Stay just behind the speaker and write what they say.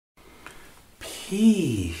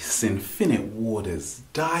Peace, infinite waters,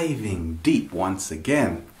 diving deep once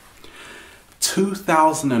again.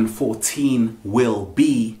 2014 will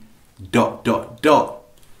be ...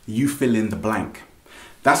 You fill in the blank.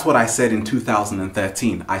 That's what I said in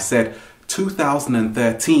 2013. I said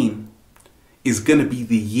 2013 is going to be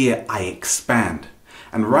the year I expand.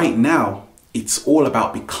 And right now, it's all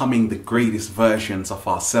about becoming the greatest versions of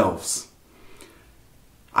ourselves.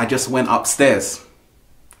 I just went upstairs.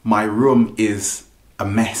 My room is a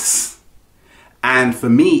mess. And for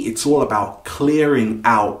me, it's all about clearing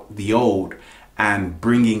out the old and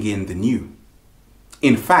bringing in the new.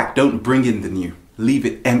 In fact, don't bring in the new. Leave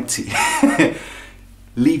it empty.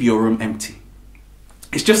 Leave your room empty.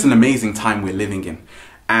 It's just an amazing time we're living in.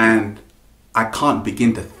 And I can't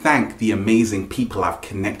begin to thank the amazing people I've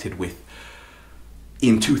connected with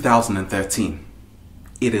in 2013.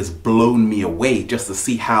 It has blown me away just to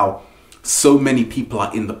see how so many people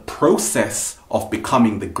are in the process of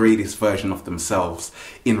becoming the greatest version of themselves,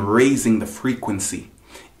 in raising the frequency,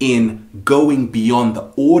 in going beyond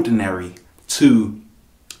the ordinary to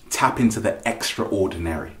tap into the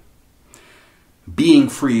extraordinary. Being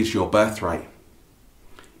free is your birthright.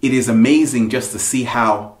 It is amazing just to see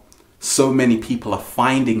how so many people are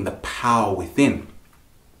finding the power within.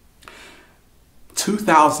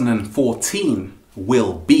 2014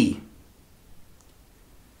 will be,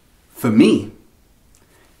 for me,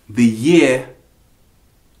 the year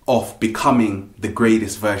of becoming the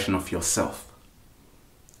greatest version of yourself.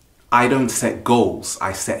 I don't set goals,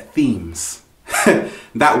 I set themes.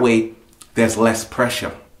 That way, there's less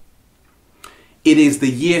pressure. It is the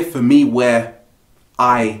year for me where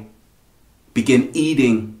I begin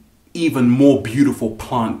eating even more beautiful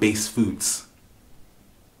plant-based foods.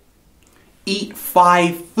 Eat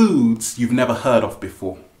 5 foods you've never heard of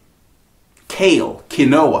before. Kale,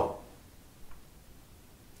 quinoa.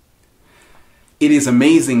 It is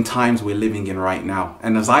amazing times we're living in right now.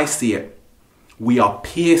 And as I see it, we are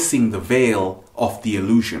piercing the veil of the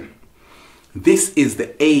illusion. This is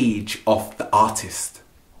the age of the artist,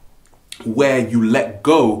 where you let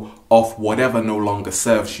go of whatever no longer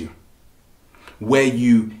serves you. Where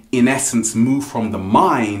you, in essence, move from the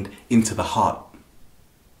mind into the heart.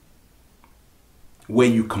 Where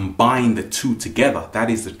you combine the two together. That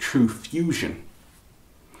is the true fusion.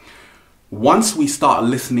 Once we start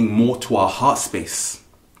listening more to our heart space,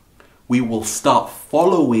 we will start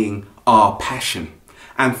following our passion.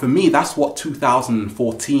 And for me, that's what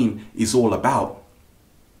 2014 is all about.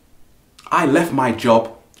 I left my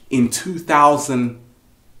job in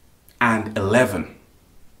 2011.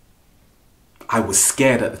 I was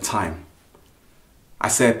scared at the time. I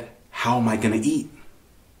said, how am I going to eat?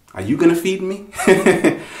 Are you going to feed me?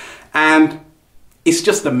 And it's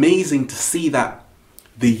just amazing to see that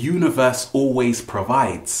the universe always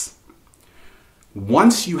provides.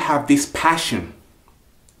 Once you have this passion,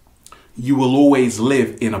 you will always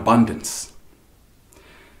live in abundance.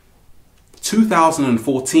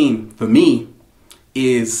 2014 for me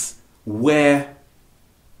is where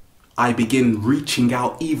I begin reaching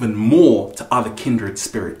out even more to other kindred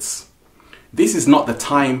spirits. This is not the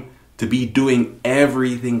time to be doing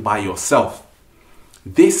everything by yourself.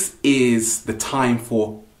 This is the time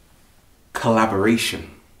for collaboration,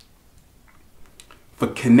 for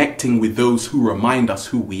connecting with those who remind us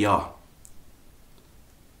who we are,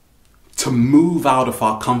 to move out of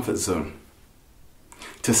our comfort zone,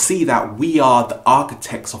 to see that we are the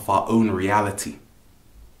architects of our own reality.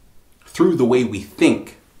 Through the way we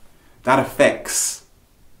think, that affects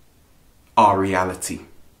our reality.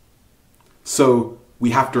 So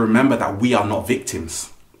we have to remember that we are not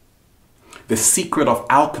victims. The secret of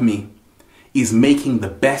alchemy is making the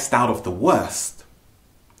best out of the worst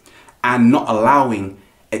and not allowing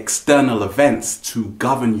external events to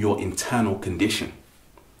govern your internal condition.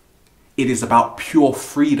 It is about pure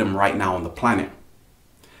freedom right now on the planet.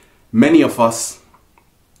 Many of us,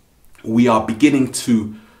 we are beginning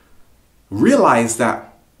to realize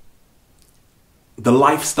that the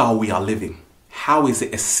lifestyle we are living, how is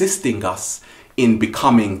it assisting us in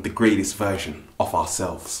becoming the greatest version of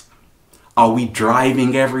ourselves? Are we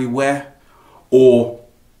driving everywhere? Or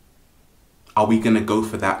are we going to go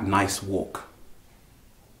for that nice walk?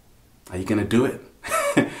 Are you going to do it?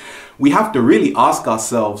 We have to really ask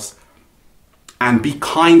ourselves and be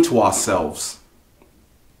kind to ourselves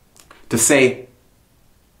to say,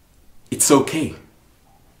 it's okay.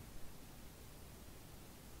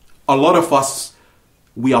 A lot of us,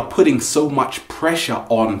 we are putting so much pressure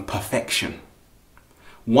on perfection.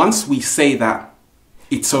 Once we say that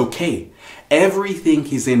it's okay, everything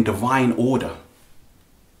is in divine order.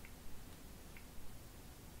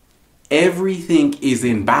 Everything is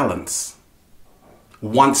in balance.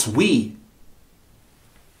 once we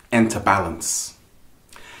enter balance.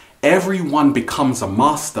 Everyone becomes a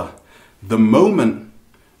master the moment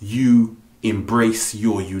you embrace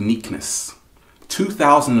your uniqueness.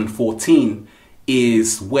 2014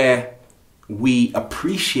 is where we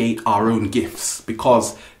appreciate our own gifts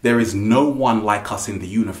because there is no one like us in the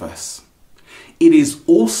universe. It is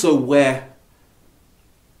also where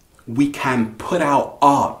we can put out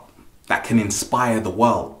art that can inspire the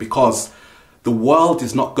world, because the world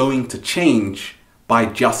is not going to change by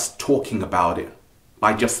just talking about it,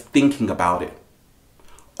 by just thinking about it.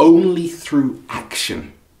 Only through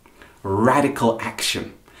action, radical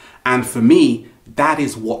action. And for me, that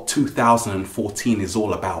is what 2014 is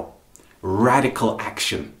all about. Radical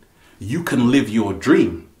action. You can live your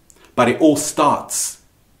dream, but it all starts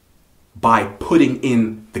by putting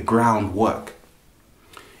in the groundwork.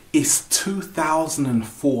 It's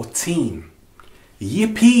 2014.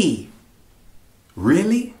 Yippee!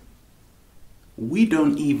 Really? We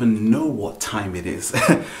don't even know what time it is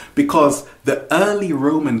because the early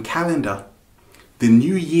Roman calendar, the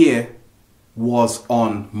new year was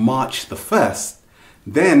on March the 1st.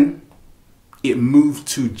 Then it moved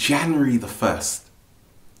to January the 1st.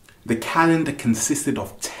 The calendar consisted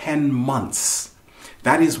of 10 months.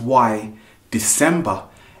 That is why December,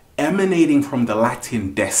 emanating from the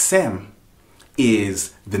Latin decem,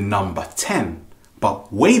 is the number 10.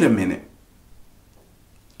 But wait a minute.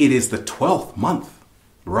 It is the 12th month,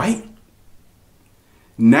 right?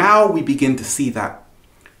 Now we begin to see that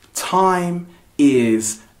time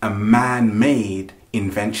is a man-made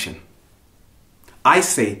invention. I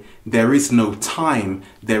say there is no time,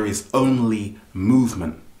 there is only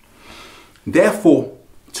movement. Therefore,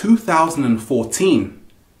 2014,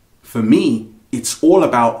 for me, it's all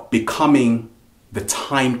about becoming the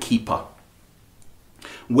timekeeper,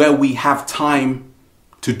 where we have time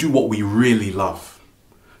to do what we really love,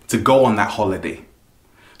 to go on that holiday,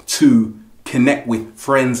 to connect with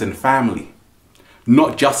friends and family,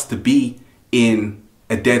 not just to be in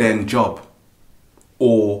a dead-end job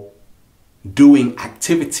or doing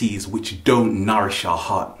activities which don't nourish our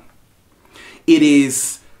heart. It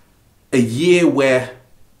is a year where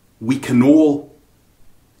we can all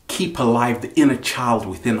keep alive the inner child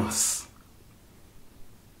within us,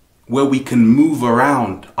 where we can move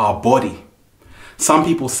around our body. Some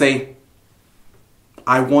people say,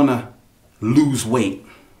 I want to lose weight.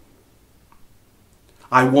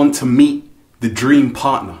 I want to meet the dream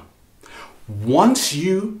partner. Once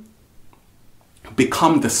you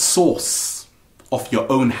become the source of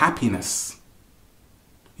your own happiness,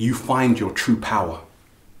 you find your true power.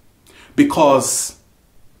 Because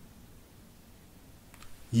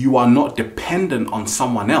you are not dependent on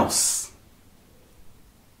someone else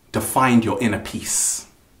to find your inner peace.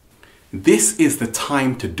 This is the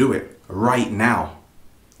time to do it right now.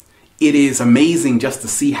 It is amazing just to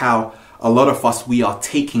see how a lot of us, we are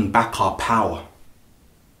taking back our power.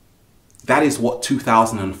 That is what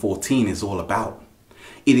 2014 is all about.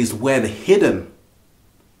 It is where the hidden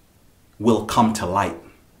will come to light.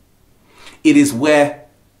 It is where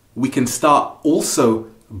we can start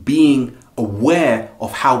also being aware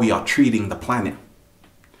of how we are treating the planet,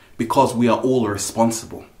 because we are all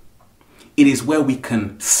responsible. It is where we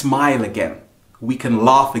can smile again. We can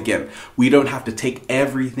laugh again. We don't have to take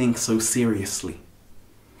everything so seriously.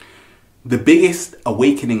 The biggest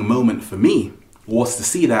awakening moment for me was to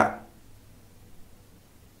see that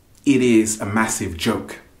it is a massive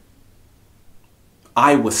joke.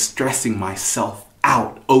 I was stressing myself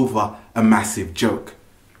out over a massive joke.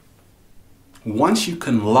 Once you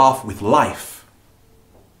can laugh with life,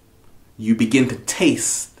 you begin to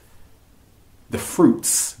taste the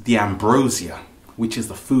fruits, the ambrosia, which is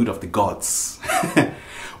the food of the gods.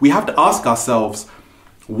 We have to ask ourselves,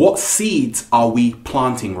 what seeds are we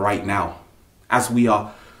planting right now as we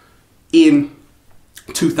are in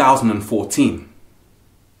 2014?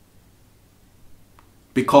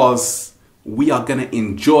 Because we are going to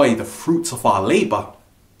enjoy the fruits of our labor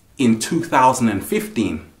in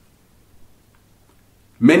 2015.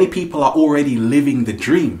 Many people are already living the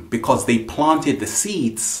dream because they planted the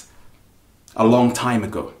seeds a long time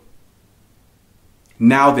ago.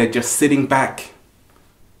 Now they're just sitting back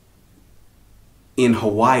in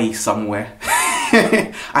Hawaii somewhere.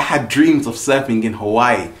 I had dreams of surfing in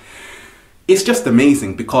Hawaii. It's just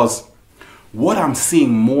amazing because what I'm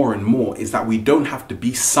seeing more and more is that we don't have to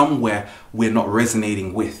be somewhere we're not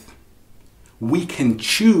resonating with. We can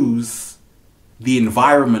choose the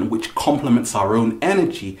environment which complements our own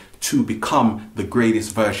energy to become the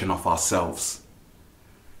greatest version of ourselves.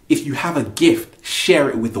 If you have a gift, share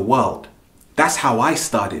it with the world. That's how I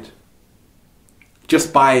started.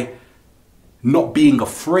 Just by not being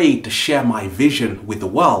afraid to share my vision with the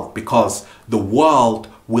world, because the world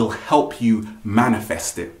will help you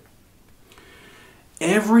manifest it.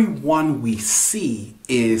 Everyone we see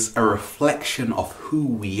is a reflection of who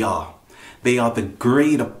we are. They are the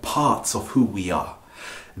greater parts of who we are.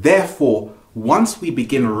 Therefore, once we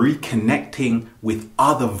begin reconnecting with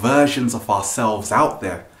other versions of ourselves out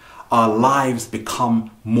there, our lives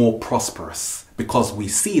become more prosperous, because we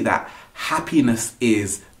see that happiness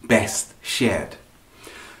is best shared.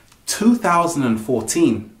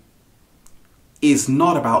 2014 is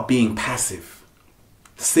not about being passive,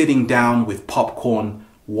 sitting down with popcorn,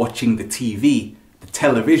 watching the TV, the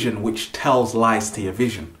television, which tells lies to your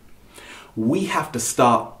vision. We have to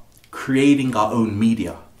start creating our own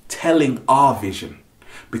media, telling our vision,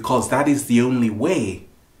 because that is the only way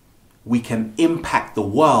we can impact the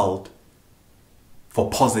world for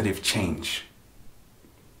positive change.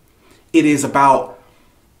 It is about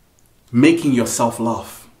making yourself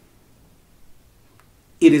laugh.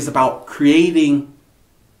 It is about creating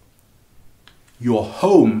your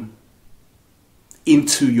home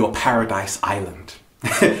into your paradise island.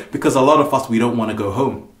 Because a lot of us, we don't want to go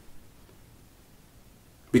home.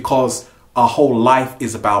 Because our whole life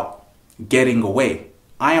is about getting away.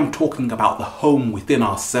 I am talking about the home within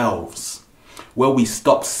ourselves, where we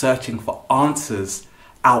stop searching for answers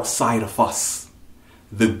outside of us.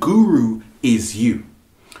 The guru is you.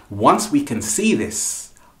 Once we can see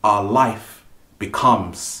this, our life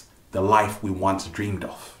becomes the life we once dreamed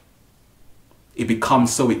of. It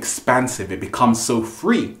becomes so expansive, it becomes so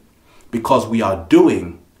free, because we are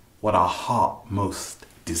doing what our heart most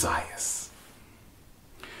desires.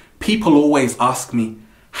 People always ask me,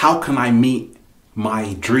 how can I meet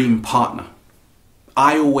my dream partner?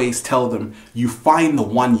 I always tell them, you find the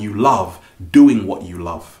one you love doing what you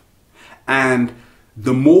love. And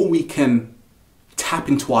the more we can tap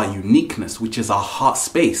into our uniqueness, which is our heart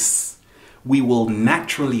space, we will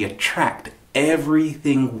naturally attract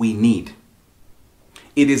everything we need.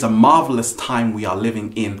 It is a marvelous time we are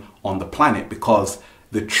living in on the planet, because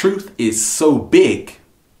the truth is so big,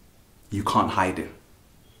 you can't hide it.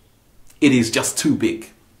 It is just too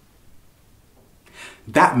big.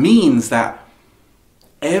 That means that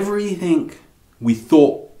everything we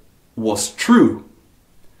thought was true,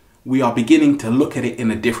 we are beginning to look at it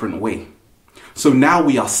in a different way. So now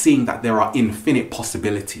we are seeing that there are infinite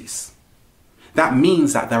possibilities. That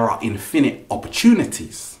means that there are infinite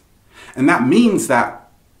opportunities. And that means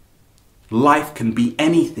that life can be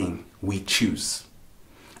anything we choose.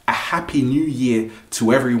 A happy new year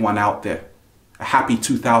to everyone out there. A happy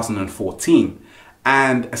 2014.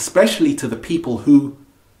 And especially to the people who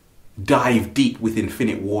dive deep with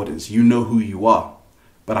infinite waters. You know who you are.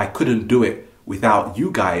 But I couldn't do it without you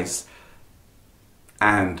guys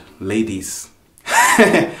and ladies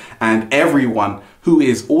and everyone who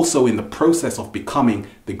is also in the process of becoming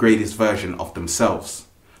the greatest version of themselves.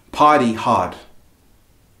 Party hard.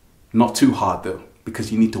 Not too hard though,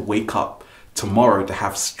 because you need to wake up tomorrow to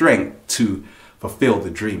have strength to fulfill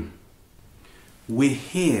the dream. We're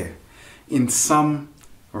here in some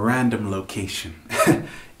random location,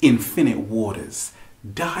 infinite waters,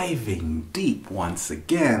 diving deep once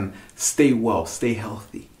again. Stay well, stay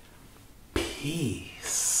healthy.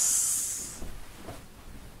 Peace.